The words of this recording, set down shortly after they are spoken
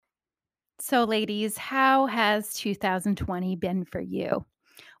So, ladies, how has 2020 been for you?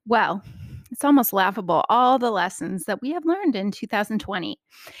 Well, it's almost laughable, all the lessons that we have learned in 2020.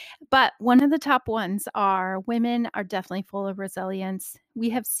 But one of the top ones are women are definitely full of resilience.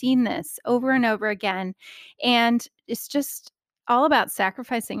 We have seen this over and over again. And it's just all about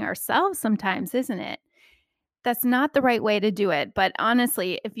sacrificing ourselves sometimes, isn't it? That's not the right way to do it. But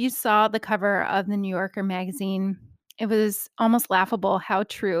honestly, if you saw the cover of the New Yorker magazine, it was almost laughable how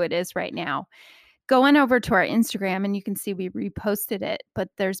true it is right now. Go on over to our Instagram and you can see we reposted it. But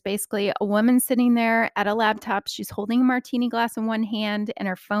there's basically a woman sitting there at a laptop. She's holding a martini glass in one hand and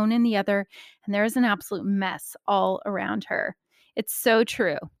her phone in the other. And there is an absolute mess all around her. It's so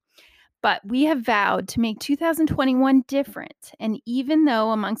true. But we have vowed to make 2021 different. And even though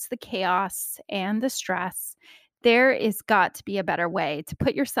amongst the chaos and the stress, there is got to be a better way to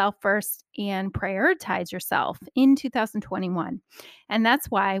put yourself first and prioritize yourself in 2021. And that's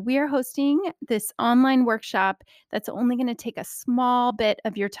why we are hosting this online workshop that's only going to take a small bit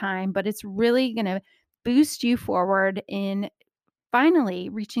of your time, but it's really going to boost you forward in finally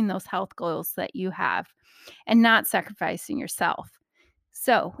reaching those health goals that you have and not sacrificing yourself.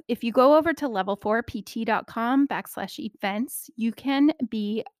 So if you go over to level4pt.com/events, you can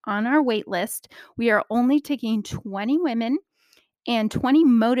be on our wait list. We are only taking 20 women and 20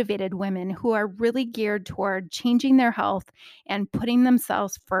 motivated women who are really geared toward changing their health and putting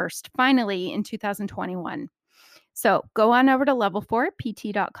themselves first, finally in 2021. So go on over to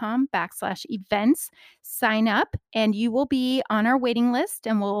level4pt.com/events, sign up, and you will be on our waiting list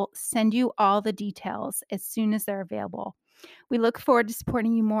and we'll send you all the details as soon as they're available. We look forward to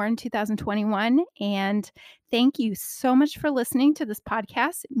supporting you more in 2021. And thank you so much for listening to this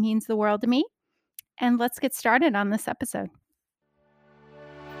podcast. It means the world to me. And let's get started on this episode.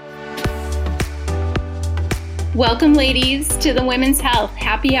 Welcome, ladies, to the Women's Health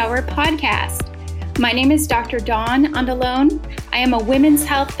Happy Hour podcast. My name is Dr. Dawn Andalone. I am a women's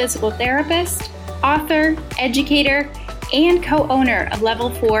health physical therapist, author, educator, and co-owner of Level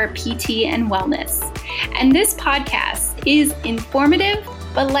 4 PT and Wellness. And this podcast is informative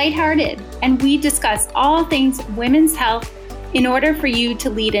but lighthearted, and we discuss all things women's health in order for you to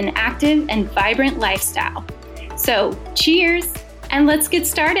lead an active and vibrant lifestyle. So cheers, and let's get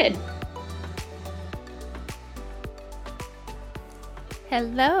started.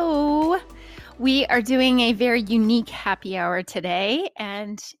 Hello. We are doing a very unique happy hour today,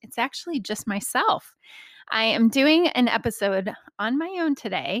 and it's actually just myself. I am doing an episode on my own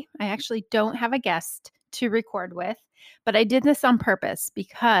today. I actually don't have a guest to record with, but I did this on purpose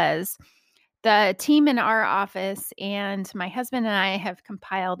because the team in our office and my husband and I have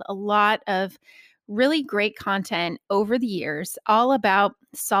compiled a lot of really great content over the years, all about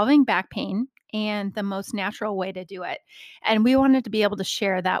solving back pain and the most natural way to do it. And we wanted to be able to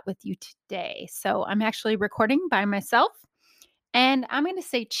share that with you today. So I'm actually recording by myself, and I'm going to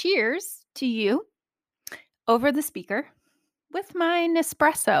say cheers to you over the speaker with my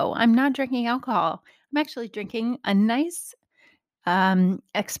Nespresso. I'm not drinking alcohol. I'm actually drinking a nice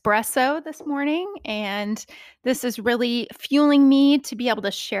espresso this morning, and this is really fueling me to be able to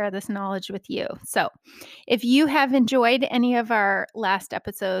share this knowledge with you. So if you have enjoyed any of our last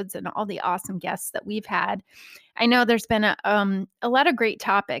episodes and all the awesome guests that we've had, I know there's been a lot of great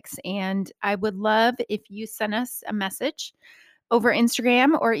topics, and I would love if you send us a message over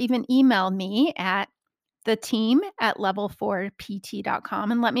Instagram or even email me at the team at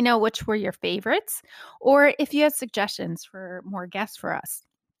level4pt.com and let me know which were your favorites, or if you have suggestions for more guests for us,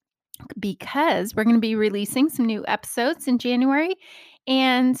 because we're going to be releasing some new episodes in January,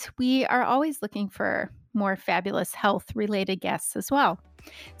 and we are always looking for more fabulous health related guests as well.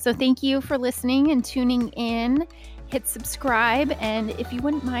 So thank you for listening and tuning in. Hit subscribe, and if you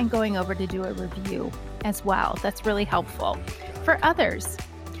wouldn't mind going over to do a review as well, that's really helpful for others.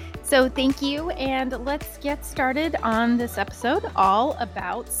 So thank you, and let's get started on this episode all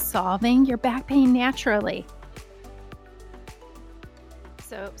about solving your back pain naturally.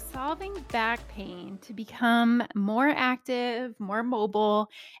 So solving back pain to become more active, more mobile,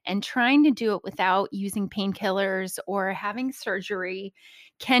 and trying to do it without using painkillers or having surgery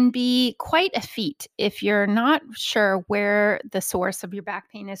can be quite a feat if you're not sure where the source of your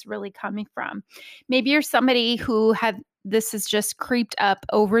back pain is really coming from. Maybe you're somebody who this has just creeped up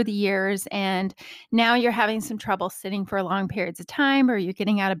over the years, and now you're having some trouble sitting for long periods of time, or you're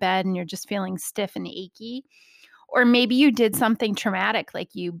getting out of bed and you're just feeling stiff and achy. Or maybe you did something traumatic,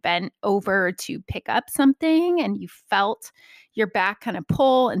 like you bent over to pick up something and you felt your back kind of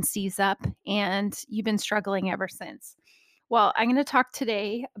pull and seize up, and you've been struggling ever since. Well, I'm going to talk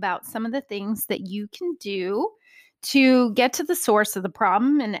today about some of the things that you can do to get to the source of the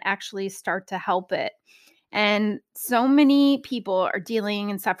problem and actually start to help it. And so many people are dealing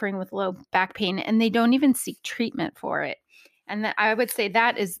and suffering with low back pain, and they don't even seek treatment for it. And I would say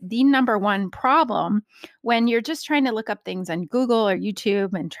that is the number one problem when you're just trying to look up things on Google or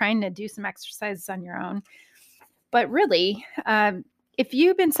YouTube and trying to do some exercises on your own. But really, if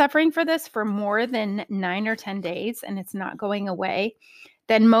you've been suffering for this for more than 9 or 10 days and it's not going away,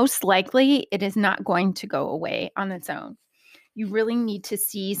 then most likely it is not going to go away on its own. You really need to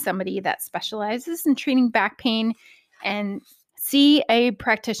see somebody that specializes in treating back pain and see a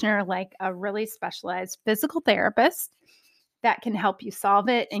practitioner like a really specialized physical therapist that can help you solve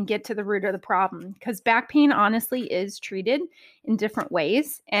it and get to the root of the problem. Because back pain honestly is treated in different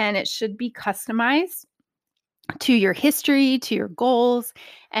ways, and it should be customized to your history, to your goals,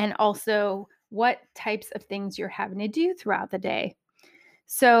 and also what types of things you're having to do throughout the day.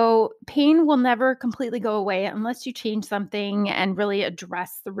 So, pain will never completely go away unless you change something and really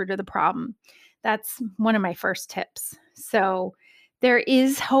address the root of the problem. That's one of my first tips. So, there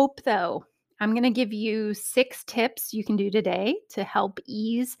is hope though. I'm going to give you 6 tips you can do today to help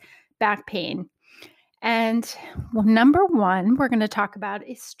ease back pain. And number 1, we're going to talk about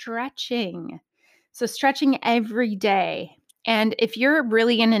is stretching. So, stretching every day. And if you're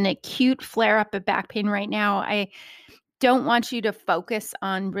really in an acute flare up of back pain right now, I don't want you to focus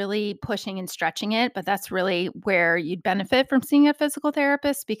on really pushing and stretching it, but that's really where you'd benefit from seeing a physical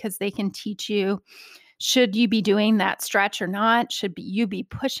therapist because they can teach you, should you be doing that stretch or not? You be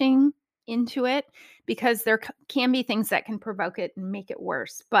pushing into it? Because there can be things that can provoke it and make it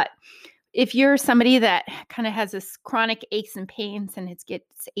worse. But if you're somebody that kind of has this chronic aches and pains and it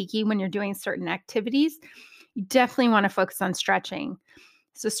gets achy when you're doing certain activities, you definitely want to focus on stretching.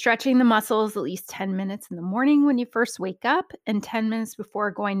 So stretching the muscles at least 10 minutes in the morning when you first wake up and 10 minutes before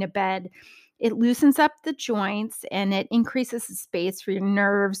going to bed. It loosens up the joints and it increases the space for your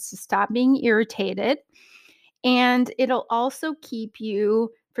nerves to stop being irritated. And it'll also keep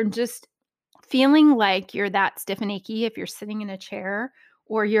you from just feeling like you're that stiff and achy if you're sitting in a chair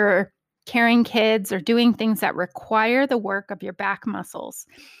or you're carrying kids or doing things that require the work of your back muscles.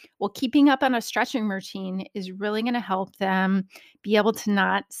 Well, keeping up on a stretching routine is really going to help them be able to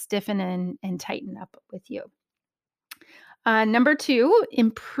not stiffen and tighten up with you. Number 2,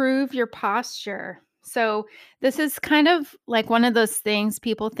 improve your posture. So this is kind of like one of those things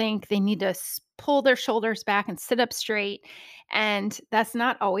people think they need to pull their shoulders back and sit up straight. And that's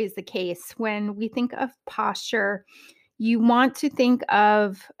not always the case. When we think of posture, you want to think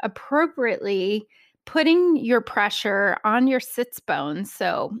of appropriately putting your pressure on your sits bones.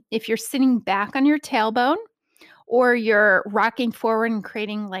 So if you're sitting back on your tailbone, or you're rocking forward and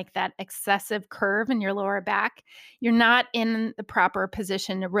creating like that excessive curve in your lower back, you're not in the proper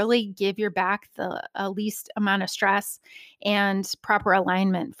position to really give your back the least amount of stress and proper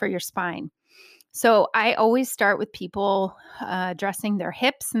alignment for your spine. So I always start with people addressing their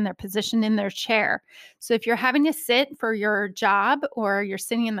hips and their position in their chair. So if you're having to sit for your job or you're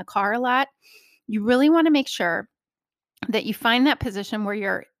sitting in the car a lot, you really want to make sure that you find that position where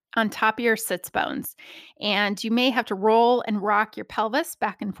you're on top of your sits bones. And you may have to roll and rock your pelvis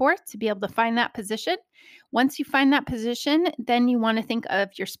back and forth to be able to find that position. Once you find that position, then you want to think of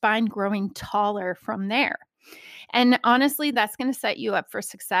your spine growing taller from there. And honestly, that's going to set you up for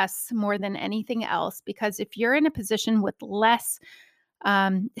success more than anything else, because if you're in a position with less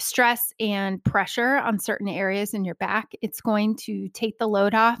stress and pressure on certain areas in your back, it's going to take the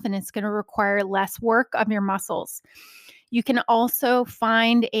load off and it's going to require less work of your muscles. You can also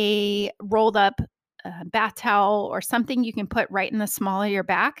find a rolled up bath towel or something you can put right in the small of your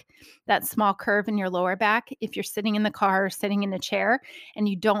back, that small curve in your lower back. If you're sitting in the car or sitting in a chair and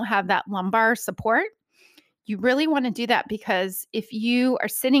you don't have that lumbar support, you really want to do that, because if you are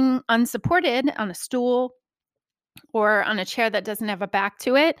sitting unsupported on a stool or on a chair that doesn't have a back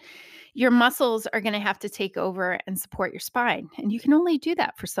to it, your muscles are going to have to take over and support your spine. And you can only do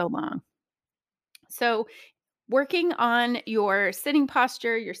that for so long. So working on your sitting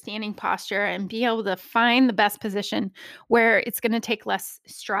posture, your standing posture, and be able to find the best position where it's going to take less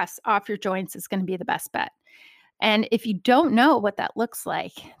stress off your joints is going to be the best bet. And if you don't know what that looks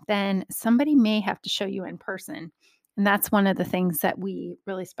like, then somebody may have to show you in person. And that's one of the things that we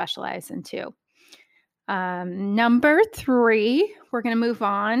really specialize in too. Number 3, we're going to move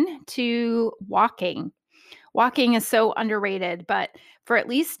on to walking. Walking is so underrated, but for at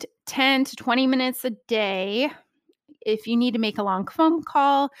least 10 to 20 minutes a day, if you need to make a long phone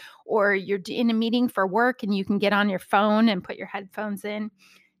call or you're in a meeting for work and you can get on your phone and put your headphones in,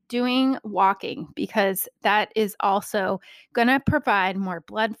 doing walking, because that is also going to provide more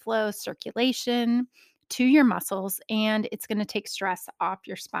blood flow, circulation to your muscles, and it's going to take stress off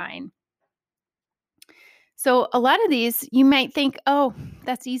your spine. So, a lot of these you might think, oh,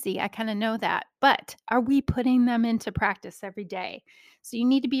 that's easy. I kind of know that. But are we putting them into practice every day? So, you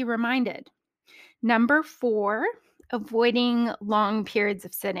need to be reminded. Number 4, avoiding long periods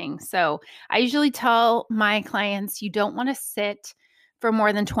of sitting. So, I usually tell my clients you don't want to sit for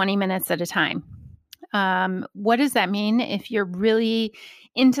more than 20 minutes at a time. What does that mean? If you're really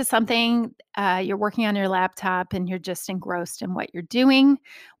into something, you're working on your laptop and you're just engrossed in what you're doing,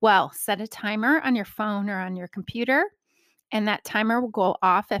 well, set a timer on your phone or on your computer, and that timer will go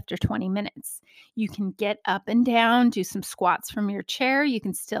off after 20 minutes. You can get up and down, do some squats from your chair. You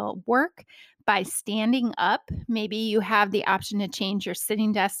can still work by standing up. Maybe you have the option to change your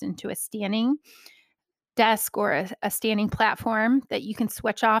sitting desk into a standing desk or a standing platform that you can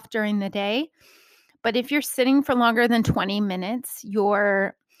switch off during the day. But if you're sitting for longer than 20 minutes,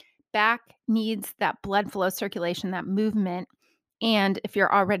 your back needs that blood flow circulation, that movement. And if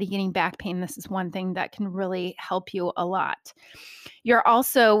you're already getting back pain, this is one thing that can really help you a lot. You're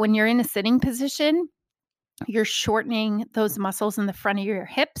also, when you're in a sitting position, you're shortening those muscles in the front of your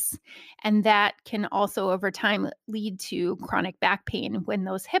hips. And that can also, over time, lead to chronic back pain when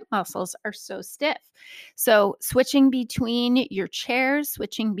those hip muscles are so stiff. So, switching between your chairs,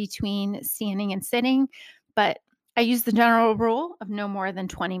 switching between standing and sitting. But I use the general rule of no more than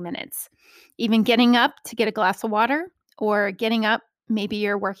 20 minutes. Even getting up to get a glass of water or getting up, maybe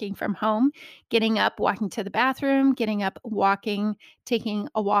you're working from home, getting up, walking to the bathroom, getting up, walking, taking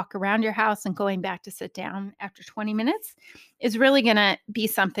a walk around your house and going back to sit down after 20 minutes is really going to be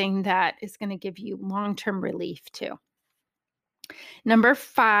something that is going to give you long-term relief too. Number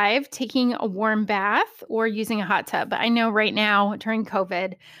 5, taking a warm bath or using a hot tub. I know right now during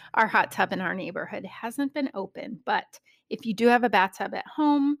COVID, our hot tub in our neighborhood hasn't been open, but if you do have a bathtub at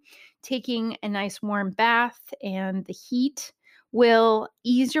home, taking a nice warm bath and the heat will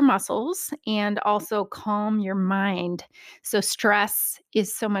ease your muscles and also calm your mind. So, stress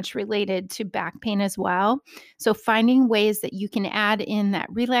is so much related to back pain as well. So, finding ways that you can add in that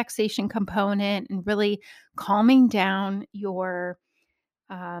relaxation component and really calming down your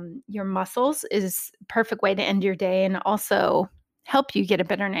muscles is a perfect way to end your day and also help you get a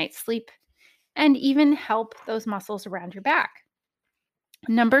better night's sleep and even help those muscles around your back.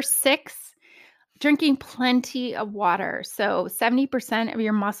 Number 6, drinking plenty of water. So 70% of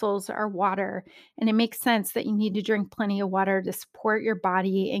your muscles are water, and it makes sense that you need to drink plenty of water to support your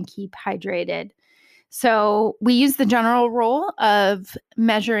body and keep hydrated. So we use the general rule of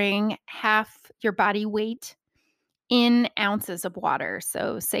measuring half your body weight in ounces of water.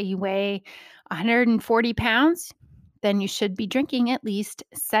 So say you weigh 140 pounds, then you should be drinking at least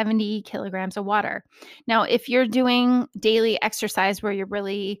 70 kilograms of water. Now, if you're doing daily exercise where you're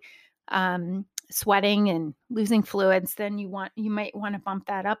really sweating and losing fluids, then you might want to bump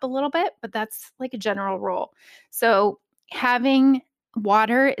that up a little bit, but that's like a general rule. So having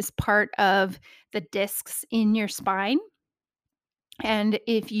water is part of the discs in your spine. And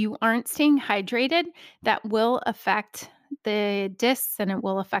if you aren't staying hydrated, that will affect the discs and it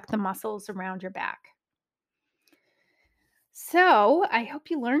will affect the muscles around your back. So, I hope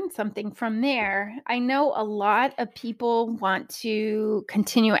you learned something from there. I know a lot of people want to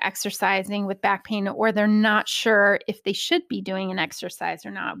continue exercising with back pain, or they're not sure if they should be doing an exercise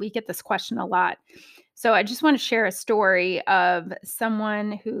or not. We get this question a lot. So, I just want to share a story of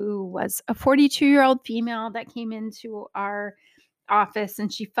someone who was a 42-year-old female that came into our office,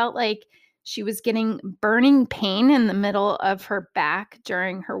 and she felt like she was getting burning pain in the middle of her back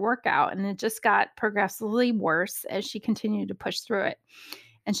during her workout, and it just got progressively worse as she continued to push through it.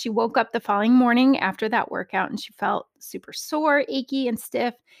 And she woke up the following morning after that workout and she felt super sore, achy, and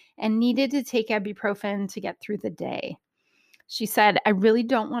stiff, and needed to take ibuprofen to get through the day. She said, I really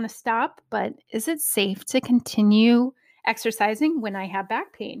don't want to stop, but is it safe to continue exercising when I have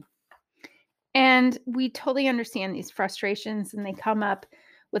back pain? And we totally understand these frustrations, and they come up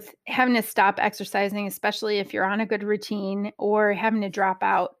with having to stop exercising, especially if you're on a good routine or having to drop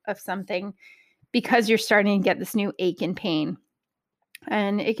out of something because you're starting to get this new ache and pain.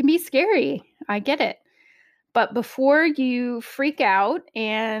 And it can be scary. I get it. But before you freak out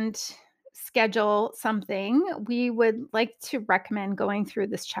and schedule something, we would like to recommend going through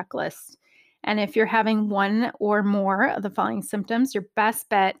this checklist. And if you're having one or more of the following symptoms, your best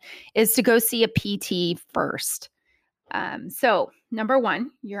bet is to go see a PT first. So, number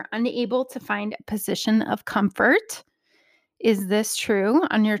 1, you're unable to find a position of comfort. Is this true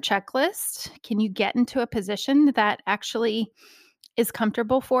on your checklist? Can you get into a position that actually is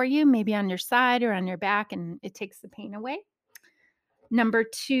comfortable for you, maybe on your side or on your back, and it takes the pain away? Number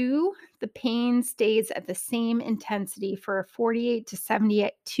two, the pain stays at the same intensity for a 48 to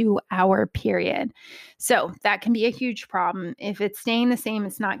 72-hour period. So that can be a huge problem. If it's staying the same,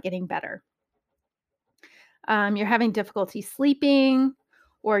 it's not getting better. You're having difficulty sleeping,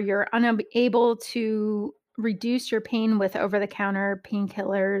 or you're unable to reduce your pain with over the counter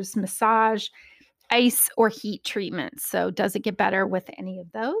painkillers, massage, ice, or heat treatments. So, does it get better with any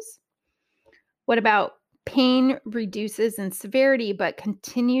of those? What about pain reduces in severity but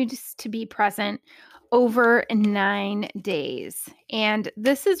continues to be present over 9 days? And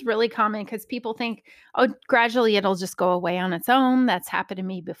this is really common because people think, oh, gradually it'll just go away on its own. That's happened to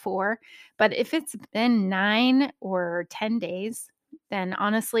me before. But if it's been 9 or 10 days, then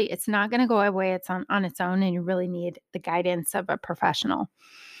honestly, it's not going to go away. It's on its own, and you really need the guidance of a professional.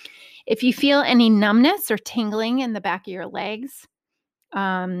 If you feel any numbness or tingling in the back of your legs,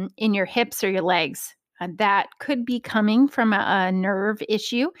 in your hips or your legs. That could be coming from a nerve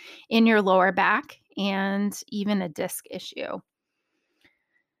issue in your lower back and even a disc issue.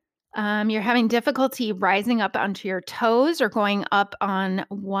 You're having difficulty rising up onto your toes or going up on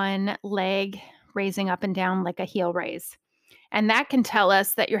one leg, raising up and down like a heel raise. And that can tell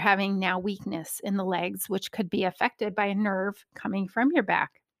us that you're having now weakness in the legs, which could be affected by a nerve coming from your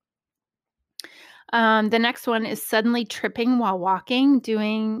back. The next one is suddenly tripping while walking,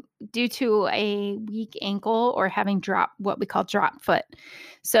 due to a weak ankle or having what we call drop foot.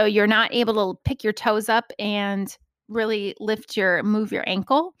 So you're not able to pick your toes up and really move your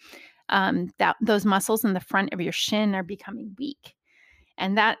ankle. Those muscles in the front of your shin are becoming weak.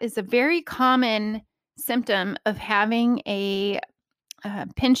 And that is a very common symptom of having a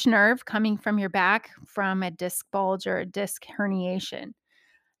pinched nerve coming from your back from a disc bulge or a disc herniation.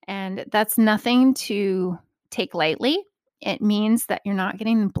 And that's nothing to take lightly. It means that you're not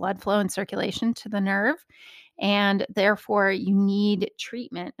getting the blood flow and circulation to the nerve, and therefore you need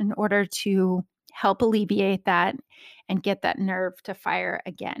treatment in order to help alleviate that and get that nerve to fire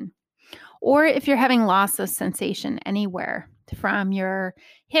again. Or if you're having loss of sensation anywhere from your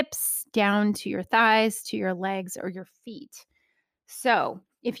hips down to your thighs, to your legs, or your feet. So,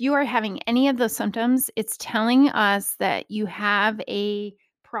 if you are having any of those symptoms, it's telling us that you have a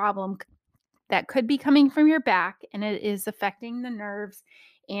problem that could be coming from your back and it is affecting the nerves,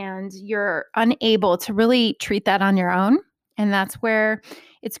 and you're unable to really treat that on your own. And that's where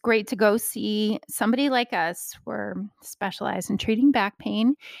it's great to go see somebody like us. We're specialized in treating back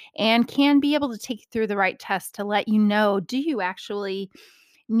pain and can be able to take you through the right test to let you know, do you actually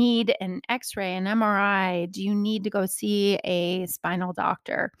need an x-ray, an MRI? Do you need to go see a spinal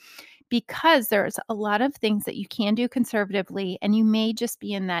doctor? Because there's a lot of things that you can do conservatively, and you may just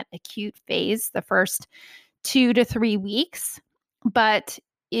be in that acute phase the first 2 to 3 weeks. But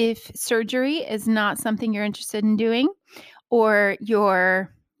if surgery is not something you're interested in doing, or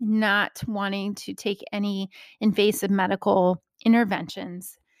you're not wanting to take any invasive medical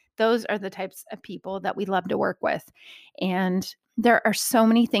interventions, those are the types of people that we love to work with. And there are so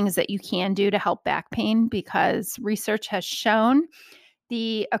many things that you can do to help back pain, because research has shown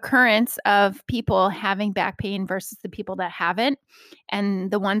the occurrence of people having back pain versus the people that haven't.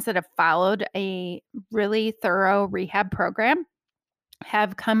 And the ones that have followed a really thorough rehab program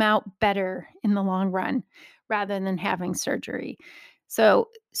have come out better in the long run rather than having surgery. So,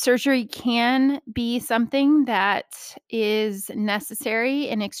 surgery can be something that is necessary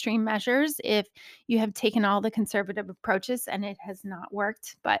in extreme measures if you have taken all the conservative approaches and it has not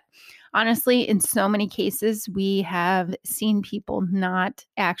worked. But honestly, in so many cases, we have seen people not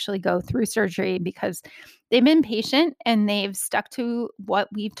actually go through surgery because they've been patient and they've stuck to what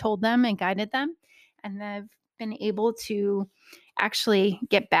we've told them and guided them. And they've been able to actually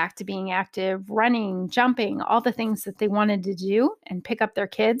get back to being active, running, jumping, all the things that they wanted to do and pick up their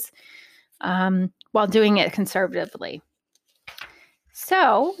kids while doing it conservatively.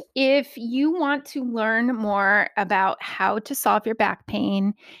 So, if you want to learn more about how to solve your back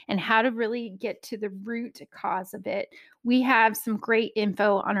pain and how to really get to the root cause of it, we have some great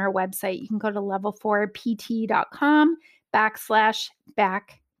info on our website. You can go to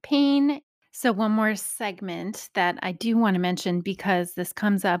level4pt.com/back pain. So, one more segment that I do want to mention, because this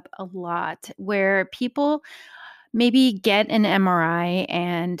comes up a lot, where people maybe get an MRI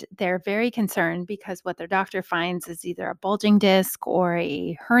and they're very concerned because what their doctor finds is either a bulging disc or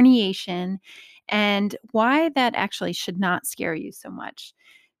a herniation, and why that actually should not scare you so much.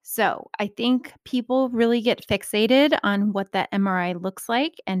 So, I think people really get fixated on what that MRI looks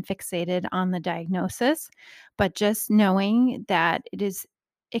like and fixated on the diagnosis, but just knowing that it is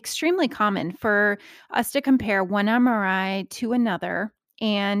extremely common for us to compare one MRI to another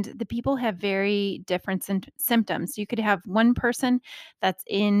and the people have very different symptoms. You could have one person that's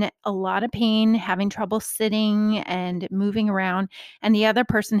in a lot of pain, having trouble sitting and moving around, and the other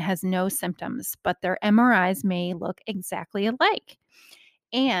person has no symptoms, but their MRIs may look exactly alike.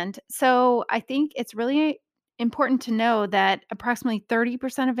 And so I think it's really important to know that approximately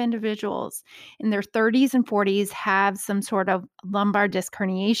 30% of individuals in their 30s and 40s have some sort of lumbar disc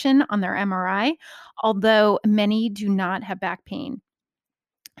herniation on their MRI, although many do not have back pain.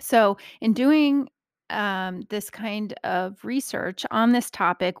 So, in doing this kind of research on this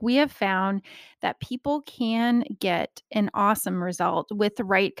topic, we have found that people can get an awesome result with the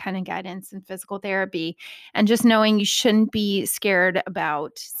right kind of guidance and physical therapy. And just knowing you shouldn't be scared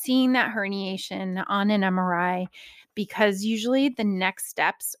about seeing that herniation on an MRI, because usually the next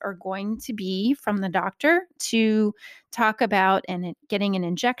steps are going to be from the doctor to talk about and getting an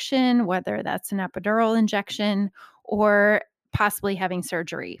injection, whether that's an epidural injection or possibly having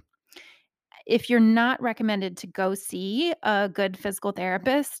surgery. If you're not recommended to go see a good physical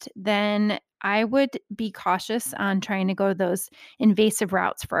therapist, then I would be cautious on trying to go those invasive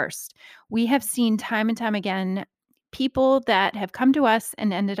routes first. We have seen time and time again people that have come to us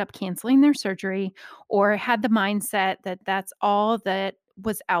and ended up canceling their surgery or had the mindset that that's all that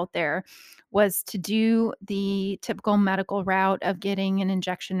was out there, was to do the typical medical route of getting an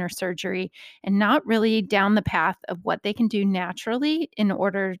injection or surgery and not really down the path of what they can do naturally in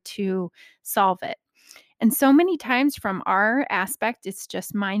order to solve it. And so many times from our aspect, it's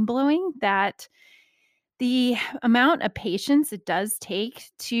just mind blowing that the amount of patience it does take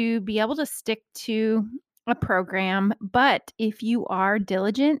to be able to stick to a program. But if you are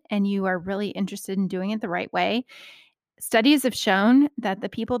diligent and you are really interested in doing it the right way, studies have shown that the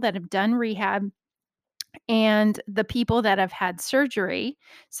people that have done rehab and the people that have had surgery,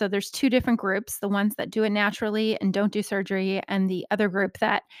 so there's two different groups, the ones that do it naturally and don't do surgery, and the other group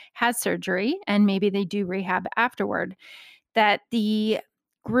that has surgery and maybe they do rehab afterward, that the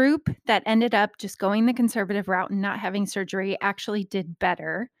group that ended up just going the conservative route and not having surgery actually did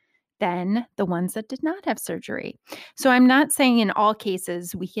better than the ones that did not have surgery. So I'm not saying in all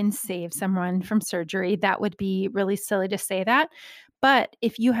cases we can save someone from surgery. That would be really silly to say that. But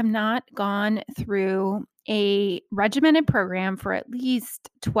if you have not gone through a regimented program for at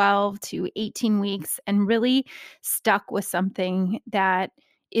least 12 to 18 weeks and really stuck with something that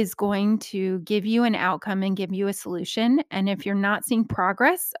is going to give you an outcome and give you a solution. And if you're not seeing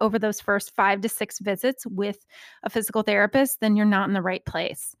progress over those first 5 to 6 visits with a physical therapist, then you're not in the right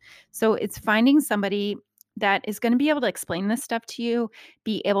place. So it's finding somebody that is going to be able to explain this stuff to you,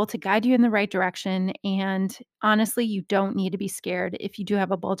 be able to guide you in the right direction. And honestly, you don't need to be scared if you do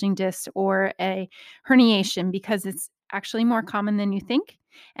have a bulging disc or a herniation, because it's actually more common than you think.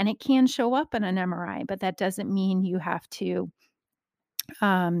 And it can show up in an MRI, but that doesn't mean you have to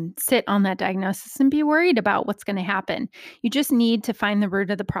sit on that diagnosis and be worried about what's going to happen. You just need to find the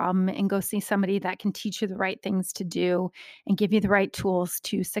root of the problem and go see somebody that can teach you the right things to do and give you the right tools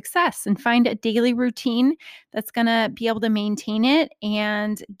to success, and find a daily routine that's going to be able to maintain it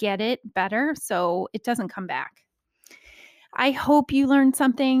and get it better so it doesn't come back. I hope you learned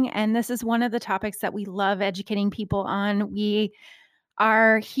something, and this is one of the topics that we love educating people on. We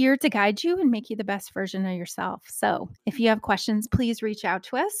are here to guide you and make you the best version of yourself. So if you have questions, please reach out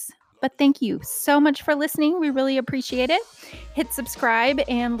to us. But thank you so much for listening. We really appreciate it. Hit subscribe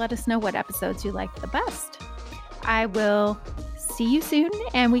and let us know what episodes you like the best. I will see you soon,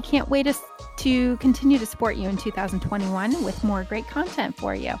 and we can't wait to continue to support you in 2021 with more great content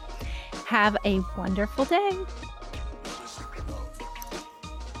for you. Have a wonderful day.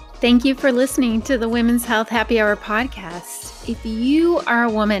 Thank you for listening to the Women's Health Happy Hour podcast. If you are a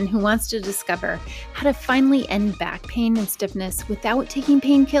woman who wants to discover how to finally end back pain and stiffness without taking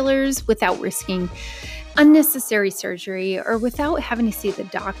painkillers, without risking unnecessary surgery, or without having to see the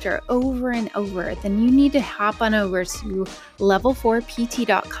doctor over and over, then you need to hop on over to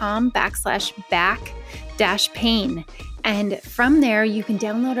level4pt.com/back-pain. And from there, you can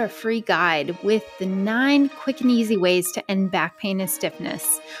download our free guide with the 9 quick and easy ways to end back pain and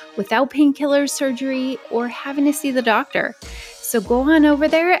stiffness without painkillers, surgery, or having to see the doctor. So go on over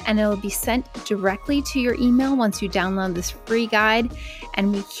there and it'll be sent directly to your email once you download this free guide.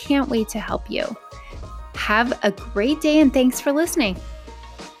 And we can't wait to help you. Have a great day, and thanks for listening.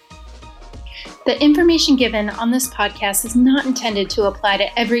 The information given on this podcast is not intended to apply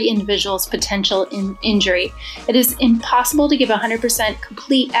to every individual's potential injury. It is impossible to give 100%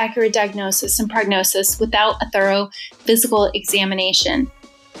 complete, accurate diagnosis and prognosis without a thorough physical examination.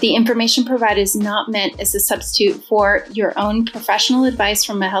 The information provided is not meant as a substitute for your own professional advice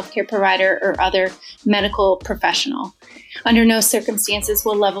from a healthcare provider or other medical professional. Under no circumstances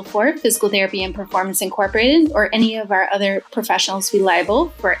will Level 4, Physical Therapy and Performance Incorporated, or any of our other professionals be liable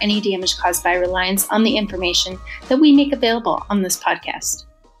for any damage caused by reliance on the information that we make available on this podcast.